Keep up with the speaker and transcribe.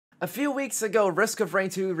A few weeks ago, Risk of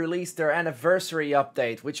Rain 2 released their anniversary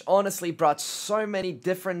update, which honestly brought so many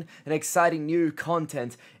different and exciting new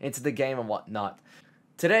content into the game and whatnot.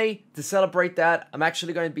 Today, to celebrate that, I'm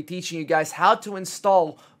actually going to be teaching you guys how to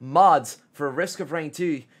install mods for Risk of Rain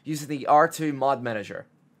 2 using the R2 mod manager.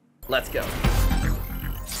 Let's go.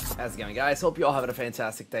 How's it going, guys? Hope you all having a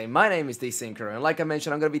fantastic day. My name is DeSynkro, and like I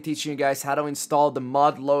mentioned, I'm going to be teaching you guys how to install the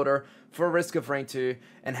mod loader for Risk of Rain 2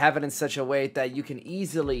 and have it in such a way that you can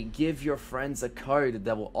easily give your friends a code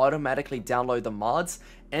that will automatically download the mods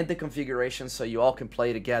and the configuration so you all can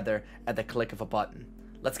play together at the click of a button.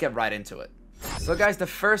 Let's get right into it. So guys, the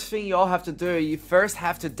first thing you all have to do, you first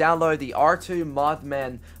have to download the R2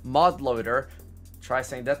 Modman mod loader. Try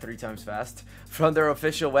saying that 3 times fast. From their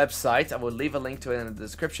official website. I will leave a link to it in the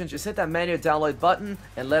description. Just hit that manual download button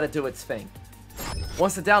and let it do its thing.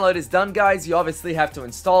 Once the download is done, guys, you obviously have to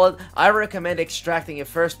install it. I recommend extracting it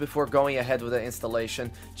first before going ahead with the installation,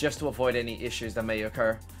 just to avoid any issues that may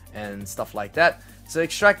occur and stuff like that. So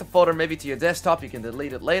extract the folder maybe to your desktop, you can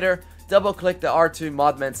delete it later. Double click the R2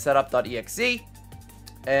 Modman setup.exe,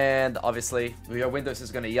 and obviously your Windows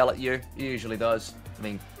is going to yell at you. It usually does. I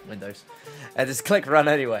mean, Windows. And just click run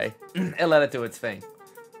anyway and let it do its thing.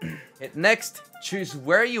 Hit next, choose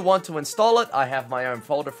where you want to install it. I have my own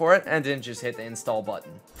folder for it, and then just hit the install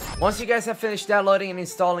button. Once you guys have finished downloading and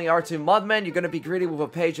installing R2 Modman, you're going to be greeted with a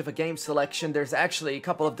page of a game selection. There's actually a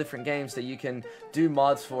couple of different games that you can do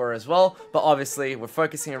mods for as well, but obviously we're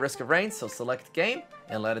focusing on Risk of Rain, so select game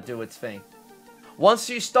and let it do its thing. Once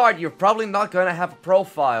you start, you're probably not going to have a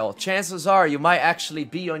profile. Chances are you might actually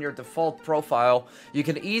be on your default profile. You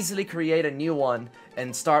can easily create a new one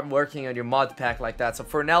and start working on your mod pack like that. So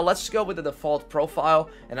for now, let's go with the default profile,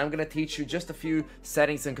 and I'm going to teach you just a few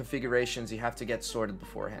settings and configurations you have to get sorted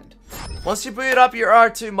beforehand. Once you boot up your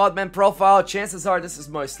R2 Modman profile, chances are this is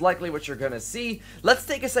most likely what you're going to see. Let's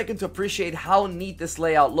take a second to appreciate how neat this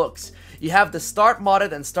layout looks. You have the Start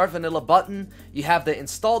Modded and Start Vanilla button, you have the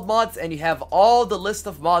installed mods, and you have all the list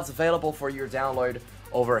of mods available for your download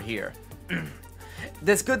over here.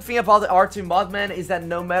 This good thing about the R2 Modman is that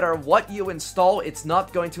no matter what you install, it's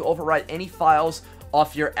not going to overwrite any files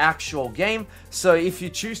of your actual game. So if you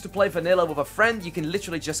choose to play vanilla with a friend, you can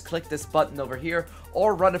literally just click this button over here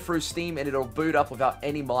or run it through Steam and it'll boot up without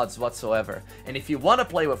any mods whatsoever. And if you want to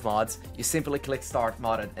play with mods, you simply click Start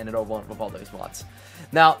Modded and it'll run with all those mods.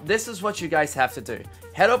 Now, this is what you guys have to do.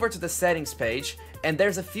 Head over to the settings page, and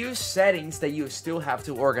there's a few settings that you still have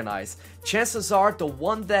to organize. Chances are the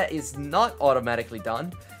one that is not automatically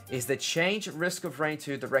done is the Change Risk of Rain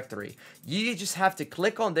 2 directory. You just have to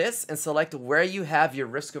click on this and select where you have your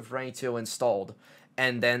Risk of Rain 2 installed,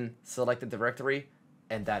 and then select the directory,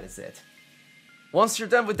 and that is it. Once you're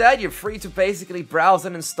done with that, you're free to basically browse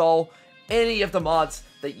and install any of the mods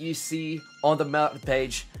that you see on the mod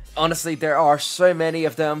page. Honestly, there are so many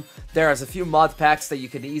of them. There's a few mod packs that you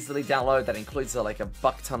can easily download that includes like a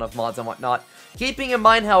buck ton of mods and whatnot. Keeping in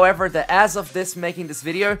mind, however, that as of making this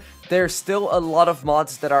video, there's still a lot of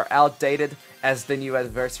mods that are outdated as the new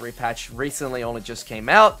anniversary patch recently only just came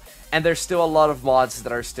out, and there's still a lot of mods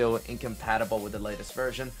that are still incompatible with the latest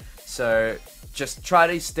version. So just try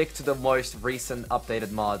to stick to the most recent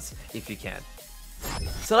updated mods if you can.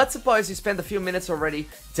 So let's suppose you spend a few minutes already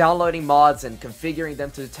downloading mods and configuring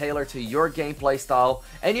them to tailor to your gameplay style,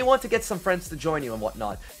 and you want to get some friends to join you and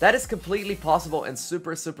whatnot. That is completely possible and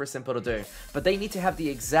super simple to do, but they need to have the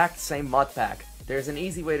exact same mod pack. There's an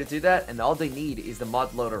easy way to do that, and all they need is the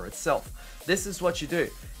mod loader itself. This is what you do.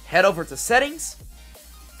 Head over to settings,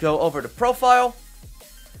 go over to profile,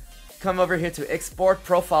 come over here to export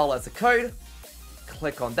profile as a code,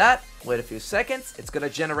 click on that, wait a few seconds, it's going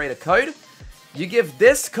to generate a code. You give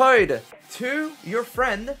this code to your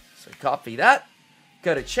friend, so copy that,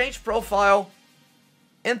 go to change profile,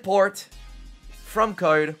 import from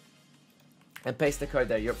code, and paste the code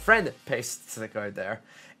there. Your friend pastes the code there,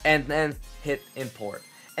 and then hit import.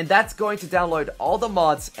 And that's going to download all the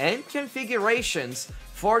mods and configurations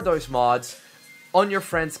for those mods on your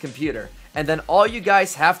friend's computer. And then all you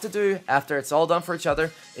guys have to do after it's all done for each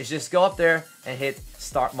other is just go up there and hit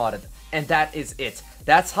Start Modded. And that is it.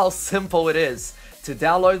 That's how simple it is to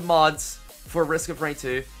download mods for Risk of Rain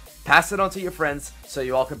 2, pass it on to your friends so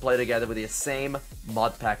you all can play together with the same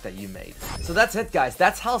mod pack that you made. So that's it, guys.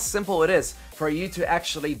 That's how simple it is for you to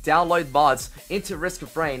actually download mods into Risk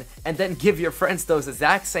of Rain and then give your friends those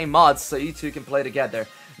exact same mods so you two can play together.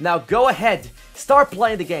 Now go ahead, start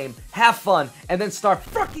playing the game, have fun, and then start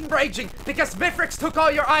fucking raging because Mithrix took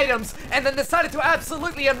all your items and then decided to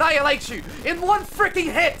absolutely annihilate you in one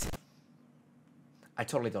freaking hit! I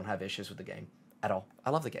totally don't have issues with the game. at all. I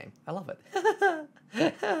love the game. I love it.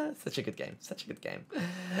 Such a good game. Such a good game.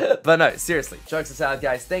 But no, seriously, jokes aside,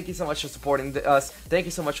 guys, thank you so much for supporting us. Thank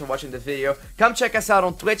you so much for watching this video. Come check us out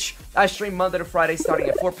on Twitch. I stream Monday to Friday starting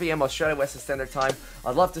at 4 p.m. Australia Western Standard Time.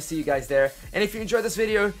 I'd love to see you guys there. And if you enjoyed this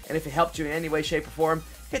video, and if it helped you in any way, shape, or form,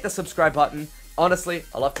 hit the subscribe button. Honestly,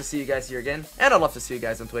 I'd love to see you guys here again, and I'd love to see you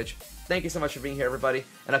guys on Twitch. Thank you so much for being here, everybody,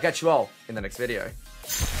 and I'll catch you all in the next video.